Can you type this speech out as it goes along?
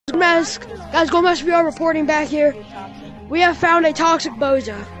Mask, guys, Gold Mask VR reporting back here. We have found a toxic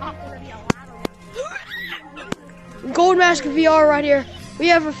bozo. Gold Mask VR right here. We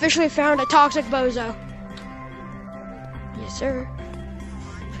have officially found a toxic bozo. Yes, sir.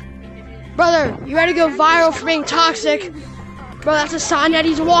 Brother, you ready to go viral for being toxic? Bro, that's a sign that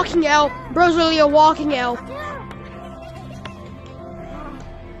he's walking out. Bro's literally a walking out.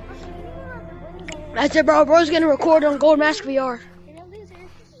 That's it, bro. Bro's gonna record on Gold Mask VR.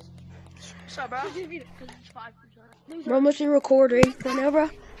 What's up, bro? Bro must be recording right now, bro.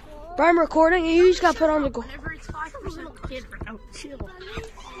 Bro, I'm recording and you just got put on the gold. Whenever it's 5% kid, bro, chill.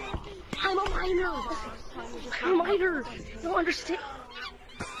 I'm a minor. I'm a minor. You don't understand.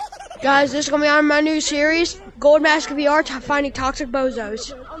 Guys, this is gonna be on my new series, Gold Mask VR Finding Toxic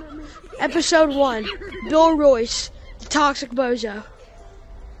Bozos. Episode 1, Bill Royce, the Toxic Bozo.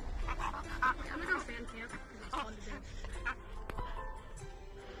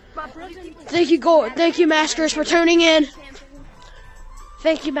 Thank you, Maskers, for tuning in.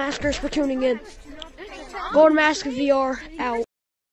 Thank you, Maskers, for tuning in. Gold Mask VR out.